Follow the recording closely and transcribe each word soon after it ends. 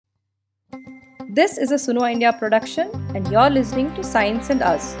This is a Suno India production, and you're listening to Science and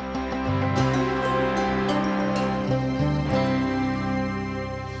Us.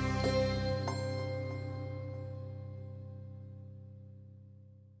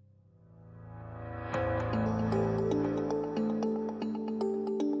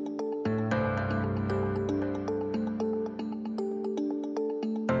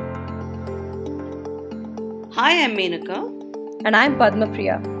 Hi, I'm Menaka. And I'm Padma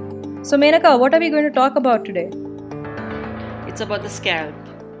Priya. So, Menaka, what are we going to talk about today? It's about the scalp.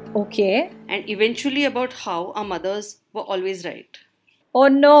 Okay. And eventually about how our mothers were always right. Oh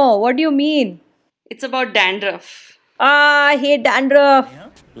no, what do you mean? It's about dandruff. I hate dandruff.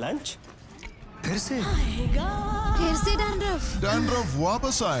 Lunch फिर से dandruff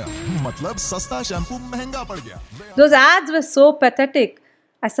वापस आया मतलब सस्ता shampoo महंगा पड़ गया. Those ads were so pathetic.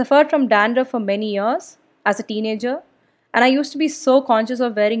 I suffered from dandruff for many years as a teenager, and I used to be so conscious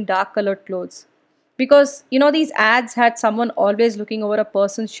of wearing dark colored clothes. Because, these ads had someone always looking over a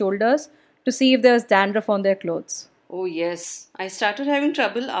person's shoulders to see if there was dandruff on their clothes. Oh, yes. I started having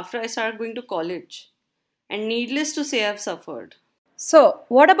trouble after I started going to college. And needless to say, I've suffered. So,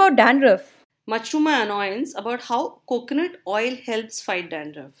 what about dandruff? Much to my annoyance about how coconut oil helps fight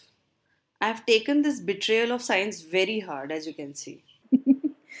dandruff. I have taken this betrayal of science very hard, as you can see.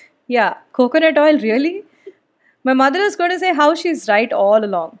 Yeah, coconut oil, really? My mother is going to say how she's right all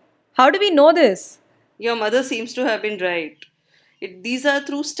along. How do we know this? Your mother seems to have been right. These are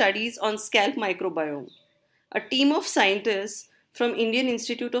through studies on scalp microbiome. A team of scientists from Indian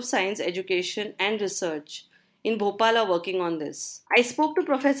Institute of Science Education and Research in Bhopal are working on this. I spoke to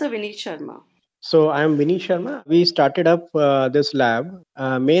Professor Vineet Sharma. So I'm Vineet Sharma. We started up this lab.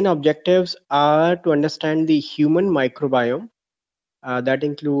 Main objectives are to understand the human microbiome. That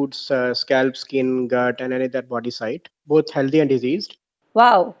includes scalp, skin, gut, and any other body site, both healthy and diseased.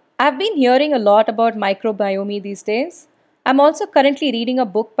 Wow, I've been hearing a lot about microbiome these days. I'm also currently reading a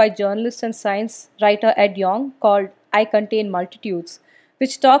book by journalist and science writer Ed Yong called I Contain Multitudes,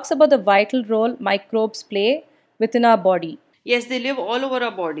 which talks about the vital role microbes play within our body. Yes, they live all over our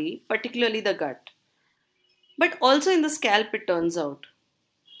body, particularly the gut. But also in the scalp, it turns out.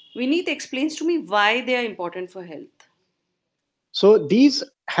 Vineet explains to me why they are important for health. So these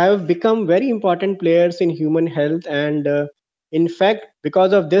have become very important players in human health, and in fact,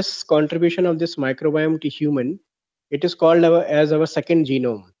 because of this contribution of this microbiome to human, it is called as our second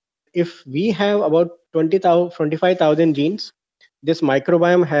genome. If we have about 25,000 genes, this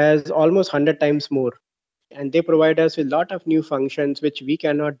microbiome has almost 100 times more, and they provide us with a lot of new functions which we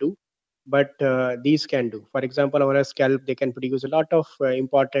cannot do, but these can do. For example, on our scalp, they can produce a lot of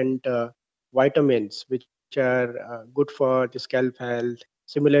important vitamins which are good for the scalp health.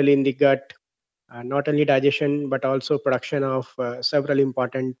 Similarly, in the gut, not only digestion but also production of several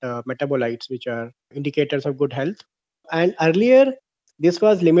important metabolites which are indicators of good health. And earlier, this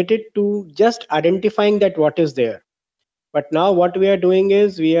was limited to just identifying that what is there. But now what we are doing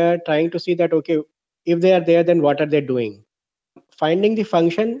is we are trying to see that, okay, if they are there, then what are they doing? Finding the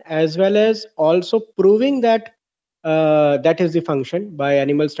function as well as also proving that that is the function by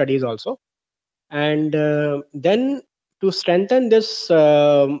animal studies also. And then to strengthen this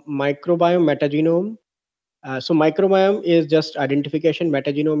microbiome metagenome, so microbiome is just identification,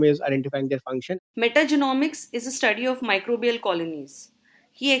 metagenome is identifying their function. Metagenomics is a study of microbial colonies.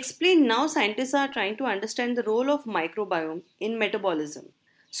 He explained now scientists are trying to understand the role of microbiome in metabolism.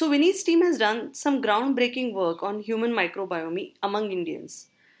 So Vineet's team has done some groundbreaking work on human microbiome among Indians.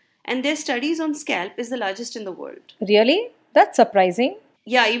 And their studies on scalp is the largest in the world. Really? That's surprising.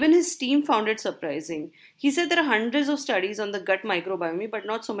 Yeah, even his team found it surprising. He said there are hundreds of studies on the gut microbiome, but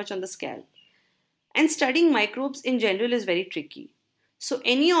not so much on the scalp. And studying microbes in general is very tricky. So,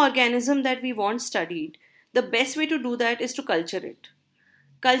 any organism that we want studied, the best way to do that is to culture it.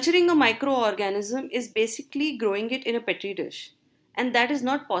 Culturing a microorganism is basically growing it in a petri dish, and that is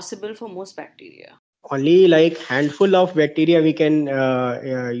not possible for most bacteria. Only like handful of bacteria we can,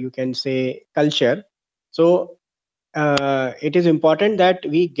 you can say, culture. So it is important that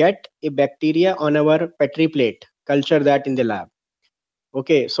we get a bacteria on our petri plate, culture that in the lab.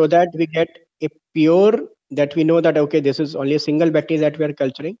 Okay, so that we get a pure, that we know that, okay, this is only a single bacteria that we are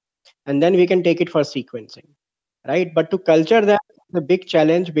culturing, and then we can take it for sequencing, right? But to culture that is a big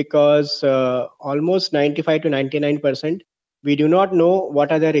challenge because almost 95 to 99%, we do not know what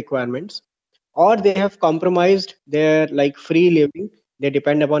are their requirements, or they have compromised their like free living. They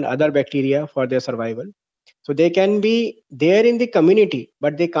depend upon other bacteria for their survival. So they can be there in the community,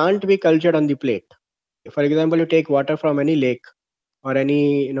 but they can't be cultured on the plate. For example, you take water from any lake or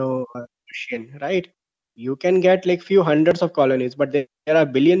any ocean, right? You can get like few hundreds of colonies, but there are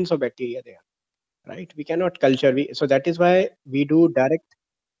billions of bacteria there. right? We cannot culture. So that is why we do direct.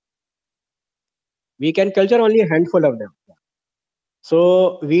 We can culture only a handful of them.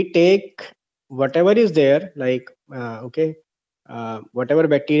 So we take whatever is there, like okay, whatever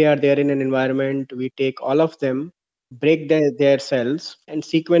bacteria are there in an environment, we take all of them, break their cells, and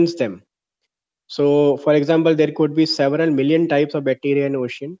sequence them. So, for example, there could be several million types of bacteria in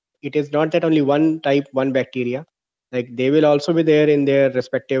ocean. It is not that only one type, one bacteria. Like they will also be there in their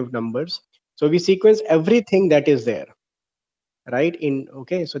respective numbers. So we sequence everything that is there, right? In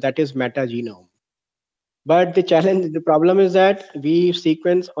okay, so that is metagenome. But the challenge, the problem is that we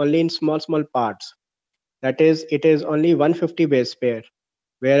sequence only in small parts. That is, it is only 150 base pair,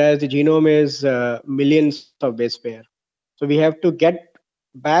 whereas the genome is millions of base pair. So we have to get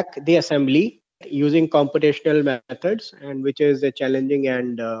back the assembly using computational methods, and which is a challenging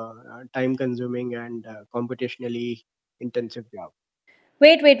and time consuming and computationally intensive job.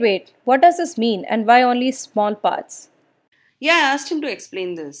 Wait. What does this mean and why only small parts? Yeah, I asked him to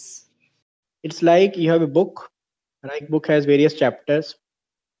explain this. It's like you have a book, right? Book has various chapters.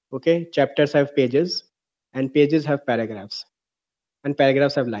 Okay, chapters have pages, and pages have paragraphs, and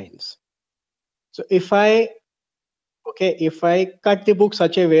paragraphs have lines. So if I cut the book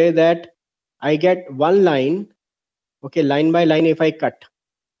such a way that I get one line, okay, line by line, if I cut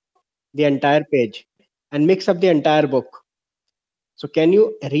the entire page and mix up the entire book, so can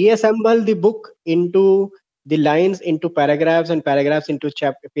you reassemble the book into the lines into paragraphs and paragraphs into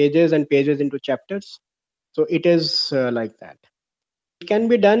pages and pages into chapters? So it is like that. It can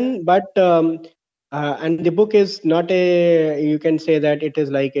be done, but and the book is not a, you can say that it is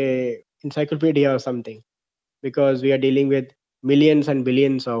like a encyclopedia or something, because we are dealing with millions and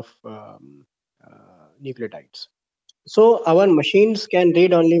billions of nucleotides. So our machines can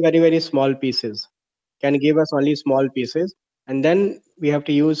read only very small pieces, can give us only small pieces, and then we have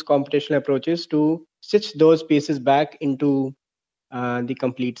to use computational approaches to stitch those pieces back into the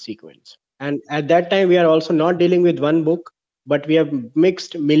complete sequence. And at that time, we are also not dealing with one book, but we have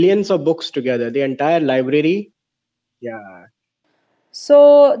mixed millions of books together, the entire library. Yeah.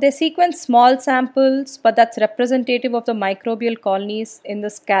 So they sequence small samples, but that's representative of the microbial colonies in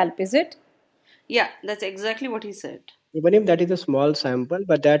the scalp, is it? Yeah, that's exactly what he said. Even if that is a small sample,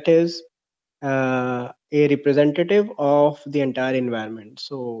 but that is a representative of the entire environment.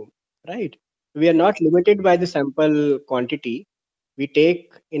 So, right, we are not limited by the sample quantity. We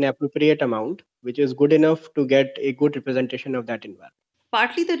take an appropriate amount, which is good enough to get a good representation of that environment.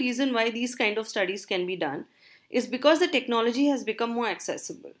 Partly the reason why these kind of studies can be done is because the technology has become more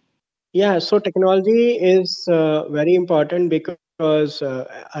accessible. Yeah, so technology is very important because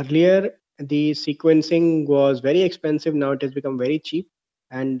earlier the sequencing was very expensive. Now it has become very cheap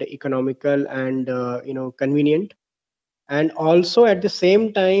and economical and convenient. And also at the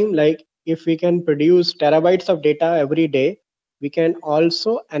same time, like if we can produce terabytes of data every day, we can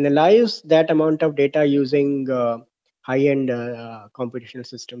also analyze that amount of data using high-end computational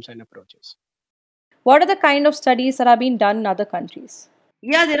systems and approaches. What are the kind of studies that are being done in other countries?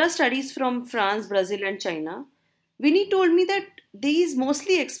 Yeah, there are studies from France, Brazil, and China. Vinny told me that these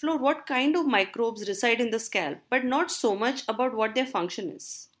mostly explore what kind of microbes reside in the scalp, but not so much about what their function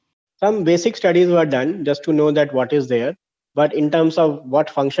is. Some basic studies were done just to know that what is there, but in terms of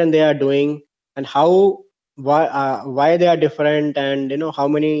what function they are doing and why they are different, and how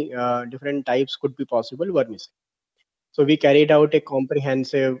many different types could be possible, were missing. So we carried out a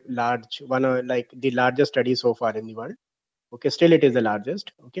comprehensive large one, like the largest study so far in the world. Okay, still it is the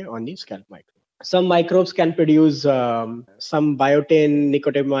largest, okay, on the scalp microbe. Some microbes can produce some biotin,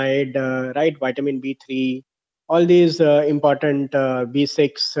 nicotinamide, right, vitamin B3, all these important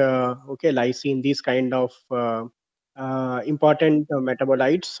B6, okay, lysine, these kind of important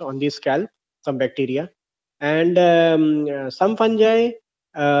metabolites on the scalp, some bacteria. And some fungi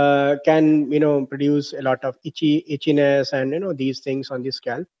can, produce a lot of itchiness and, these things on the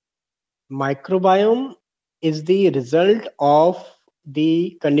scalp. Microbiome is the result of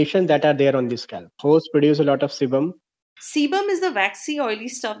the conditions that are there on the scalp. Hosts produce a lot of sebum, Sebum is the waxy, oily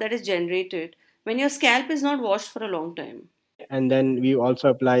stuff that is generated when your scalp is not washed for a long time. and then we also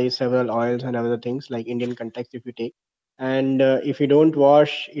apply several oils and other things, like Indian context if you take. And if you don't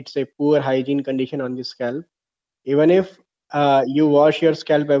wash, it's a poor hygiene condition on the scalp. Even if you wash your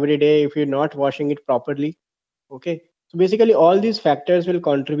scalp every day, if you're not washing it properly, okay. So basically, all these factors will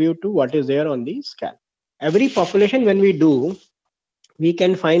contribute to what is there on the scalp. Every population, when we do, we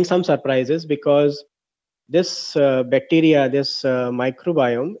can find some surprises, because this bacteria, this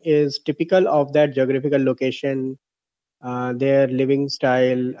microbiome is typical of that geographical location, their living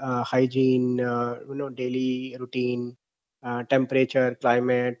style, hygiene, daily routine. temperature,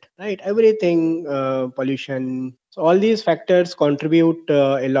 climate, right? Everything, pollution. So all these factors contribute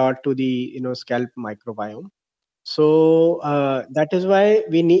a lot to the scalp microbiome. So that is why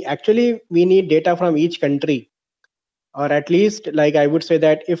we need data from each country, or at least, like, I would say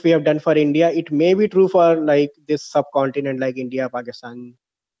that if we have done for India, it may be true for like this subcontinent, like India, Pakistan,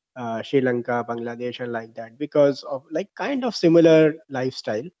 Sri Lanka, Bangladesh, and like that, because of like kind of similar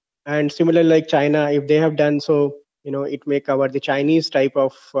lifestyle. And similar like China, if they have done so, it may cover the Chinese type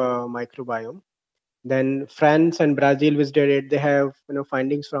of microbiome. Then France and Brazil, which did it, they have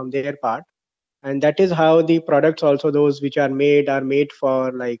findings from their part, and that is how the products also, those which are made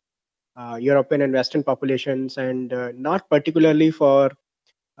for like European and Western populations, and not particularly for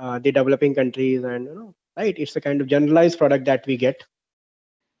the developing countries. And right, it's a kind of generalized product that we get.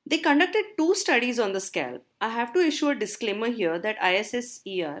 They conducted two studies on the scalp. I have to issue a disclaimer here that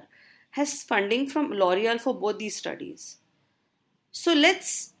ISSER has funding from L'Oreal for both these studies. So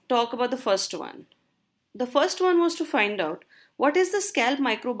let's talk about the first one. The first one was to find out what is the scalp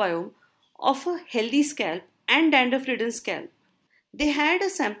microbiome of a healthy scalp and dandruff-ridden scalp. They had a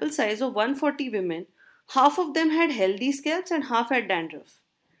sample size of 140 women. Half of them had healthy scalps and half had dandruff.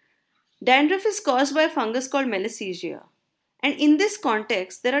 Dandruff is caused by a fungus called Malassezia. And in this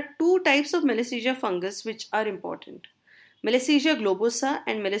context, there are two types of Malassezia fungus which are important: Malassezia globosa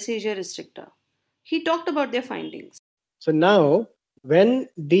and Malassezia restricta. He talked about their findings. So now, when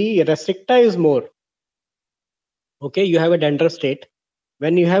the restricta is more, okay, you have a dandruff state.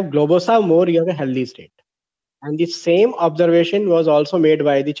 When you have globosa more, you have a healthy state. And the same observation was also made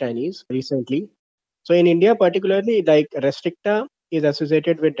by the Chinese recently. So in India, particularly, like restricta is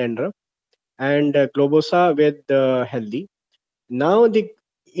associated with dandruff, and globosa with healthy. Now, the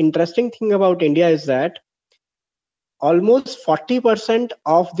interesting thing about India is that almost 40%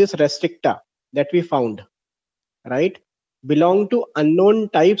 of this restricta that we found, right, belong to unknown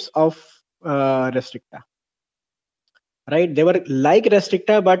types of restricta. Right, they were like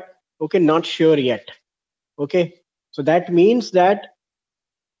restricta, but okay, not sure yet. Okay, so that means that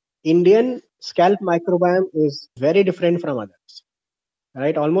Indian scalp microbiome is very different from others.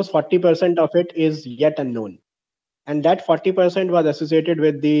 Right, almost 40% of it is yet unknown, and that 40% was associated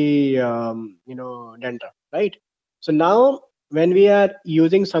with the dandruff. Right, so now when we are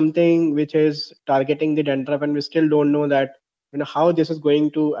using something which is targeting the dandruff, and we still don't know that how this is going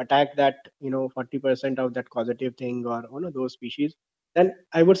to attack that 40% of that causative thing, or those species, then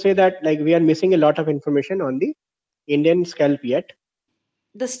I would say that like we are missing a lot of information on the Indian scalp yet.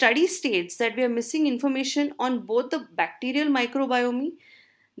 The study states that we are missing information on both the bacterial microbiome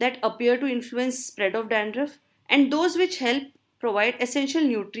that appear to influence spread of dandruff and those which help provide essential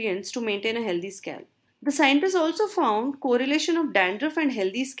nutrients to maintain a healthy scalp. The scientists also found correlation of dandruff and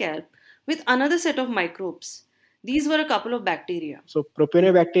healthy scalp with another set of microbes. These were a couple of bacteria. So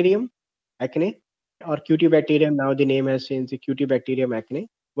Propionibacterium acne, or Cutibacterium, now the name has changed to Cutibacterium acne,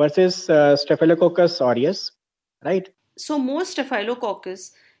 versus Staphylococcus aureus, right? So most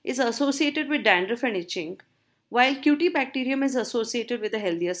Staphylococcus is associated with dandruff and itching, while Cutibacterium is associated with a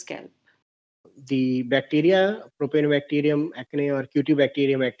healthier scalp. The bacteria, Propionibacterium acne or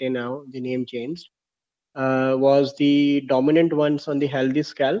Cutibacterium acne, now the name changed, was the dominant ones on the healthy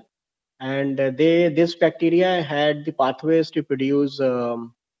scalp. And this bacteria had the pathways to produce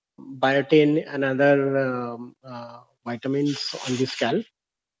biotin and other vitamins on the scalp.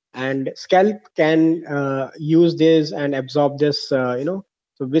 And scalp can use this and absorb this, so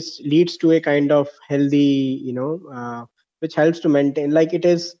which leads to a kind of healthy, which helps to maintain, like it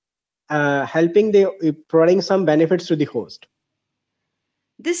is helping providing some benefits to the host.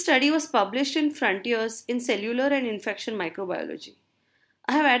 This study was published in Frontiers in Cellular and Infection Microbiology.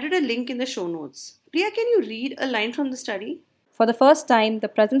 I have added a link in the show notes. Priya, can you read a line from the study? For the first time, the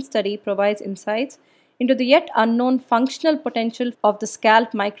present study provides insights into the yet unknown functional potential of the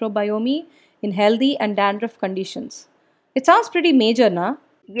scalp microbiome in healthy and dandruff conditions. It sounds pretty major, na?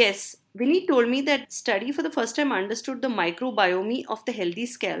 Yes, Vinny told me that study for the first time understood the microbiome of the healthy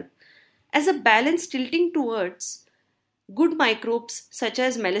scalp as a balance tilting towards good microbes such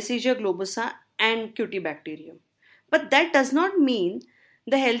as Malassezia globosa and Cutibacterium. But that does not mean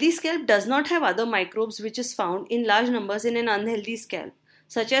the healthy scalp does not have other microbes which is found in large numbers in an unhealthy scalp,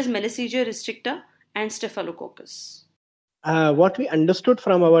 such as Malassezia restricta and Staphylococcus. What we understood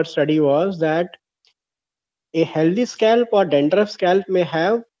from our study was that a healthy scalp or dandruff scalp may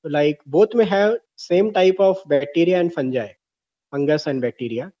have, like both may have same type of bacteria and fungi, fungus and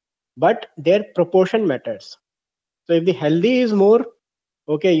bacteria, but their proportion matters. So if the healthy is more,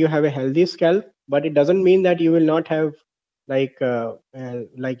 okay, you have a healthy scalp, but it doesn't mean that you will not have like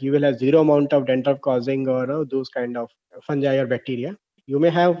you will have zero amount of dandruff causing or those kind of fungi or bacteria. You may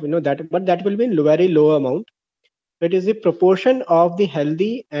have that, but that will be in very low amount. It is the proportion of the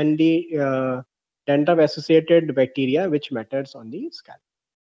healthy and the dandruff associated bacteria which matters on the scalp.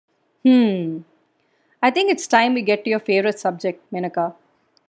 Hmm. I think it's time we get to your favorite subject, Menaka.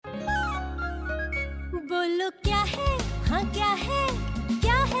 बोलो क्या है हाँ क्या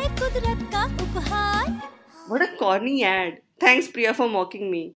है कुदरत का उपहार What a corny ad. Thanks, Priya, for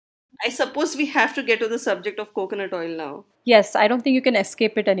mocking me. I suppose we have to get to the subject of coconut oil now. Yes, I don't think you can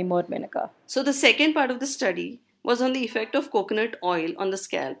escape it anymore, Menaka. So, the second part of the study was on the effect of coconut oil on the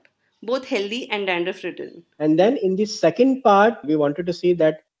scalp, both healthy and dandruff ridden. And then in the second part, we wanted to see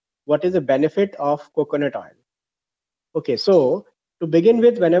that what is the benefit of coconut oil. Okay, so to begin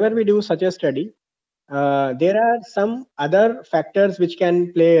with, whenever we do such a study, there are some other factors which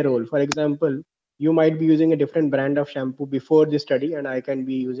can play a role. For example, you might be using a different brand of shampoo before the study, and I can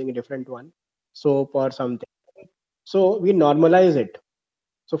be using a different one, soap or something. So we normalize it.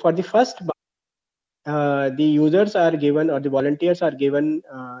 So for the first, the users are given or the volunteers are given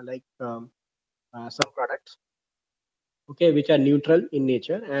some products, okay, which are neutral in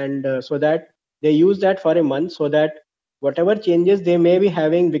nature, and so that they use that for a month, so that whatever changes they may be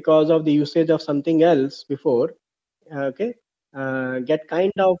having because of the usage of something else before, okay, get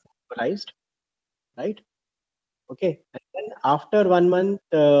kind of normalized, right? Okay, and then after 1 month,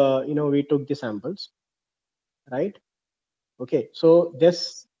 we took the samples, right? Okay, so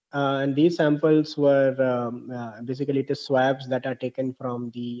this and these samples were basically it is swabs that are taken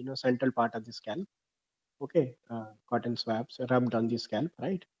from the central part of the scalp. Okay, cotton swabs rubbed on the scalp,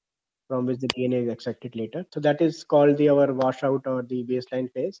 right? From which the DNA is extracted later. So that is called our washout or the baseline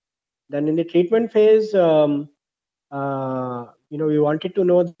phase. Then in the treatment phase, we wanted to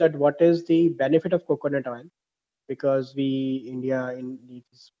know that what is the benefit of coconut oil, because India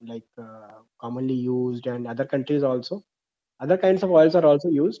is like commonly used, and other countries also. Other kinds of oils are also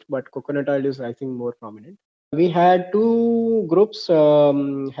used, but coconut oil is, I think, more prominent. We had two groups,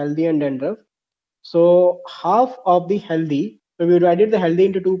 healthy and dandruff. So half of the healthy, so we divided the healthy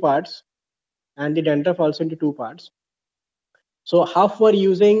into two parts and the dandruff also into two parts. So half were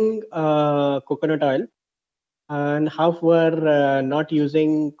using coconut oil and half were not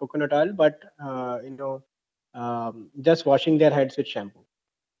using coconut oil, but just washing their heads with shampoo,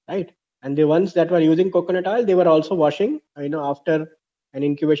 right? And the ones that were using coconut oil, they were also washing, after an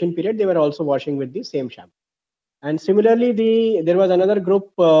incubation period, they were also washing with the same shampoo. And similarly, there was another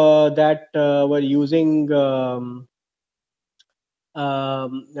group that were using the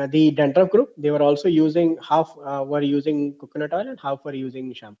dandruff group. They were also using half were using coconut oil and half were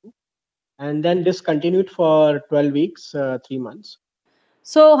using shampoo. And then this continued for 12 weeks, 3 months.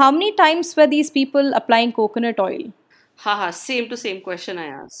 So, how many times were these people applying coconut oil? Haha, same to same question I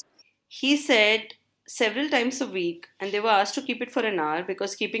asked. He said several times a week, and they were asked to keep it for an hour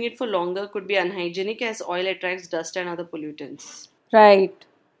because keeping it for longer could be unhygienic as oil attracts dust and other pollutants. Right.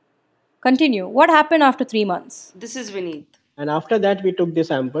 Continue. What happened after 3 months? This is Vineet. And after that, we took the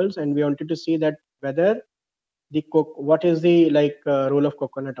samples and we wanted to see that whether what is the role of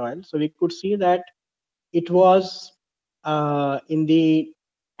coconut oil. So we could see that it was in the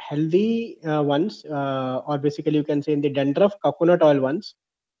healthy ones, or basically you can say in the dandruff coconut oil ones,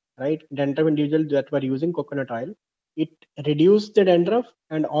 right? Dandruff individuals that were using coconut oil, it reduced the dandruff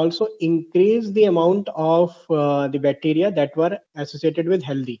and also increased the amount of the bacteria that were associated with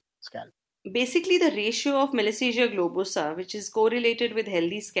healthy scalp. Basically, the ratio of Malassezia globosa, which is correlated with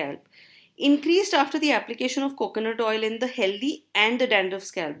healthy scalp, increased after the application of coconut oil in the healthy and the dandruff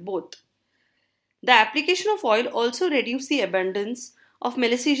scalp, both. The application of oil also reduced the abundance of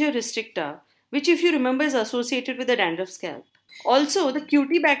Malassezia restricta, which, if you remember, is associated with the dandruff scalp. Also, the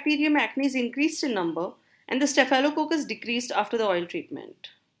Cutibacterium acnes increased in number and the Staphylococcus decreased after the oil treatment.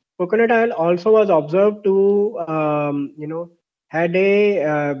 Coconut oil also was observed to, had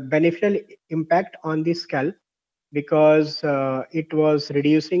a beneficial impact on the scalp because it was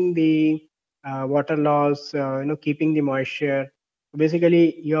reducing the water loss, keeping the moisture.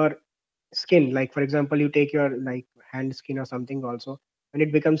 Basically, your skin, like for example, you take your hand skin or something also, when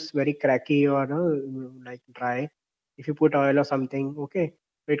it becomes very cracky or dry, if you put oil or something, okay,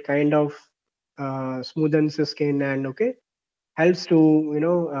 it kind of smoothens the skin and helps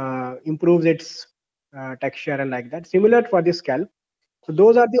to improves its texture and like that. Similar for the scalp. So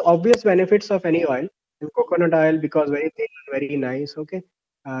those are the obvious benefits of any oil. And coconut oil, because very thin, very nice. Okay,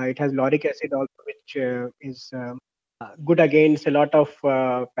 it has lauric acid also, which is good against a lot of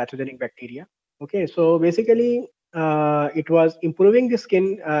pathogenic bacteria. Okay, so basically, it was improving the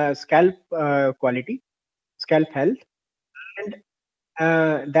scalp quality, scalp health, And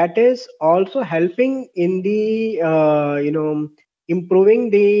that is also helping in the improving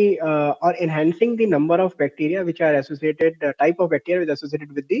the or enhancing the number of bacteria which are associated, type of bacteria which is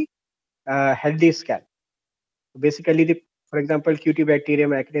associated with the healthy scalp. Basically, for example,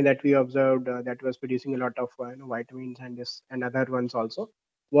 Cutibacterium acne that we observed that was producing a lot of vitamins and this and other ones also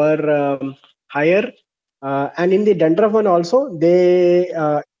were higher, and in the dandruff one also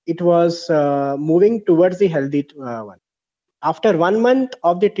it was moving towards the healthy one. After 1 month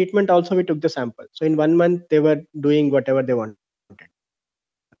of the treatment also we took the sample, so in 1 month they were doing whatever they wanted,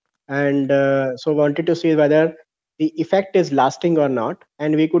 and so wanted to see whether the effect is lasting or not,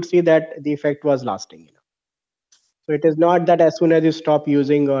 and we could see that the effect was lasting. So it is not that as soon as you stop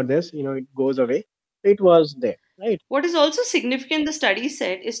using or this, it goes away. It was there, right? What is also significant, the study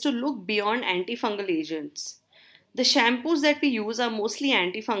said, is to look beyond antifungal agents. The shampoos that we use are mostly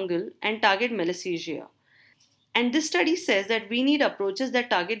antifungal and target Malassezia. And this study says that we need approaches that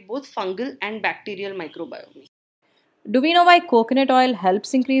target both fungal and bacterial microbiome. Do we know why coconut oil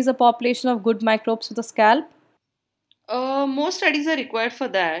helps increase the population of good microbes for the scalp? More studies are required for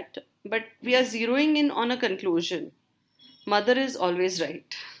that, but we are zeroing in on a conclusion. Mother is always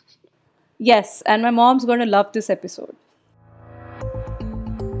right. Yes, and my mom's going to love this episode.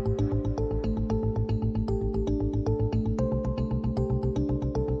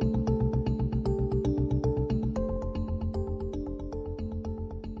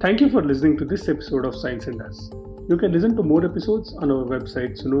 Thank you for listening to this episode of Science and Us. You can listen to more episodes on our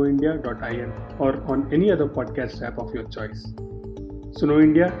website sunoindia.in or on any other podcast app of your choice. Suno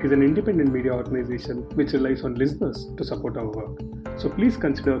India is an independent media organization which relies on listeners to support our work. So please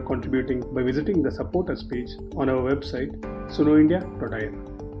consider contributing by visiting the Support Us page on our website sunoindia.in.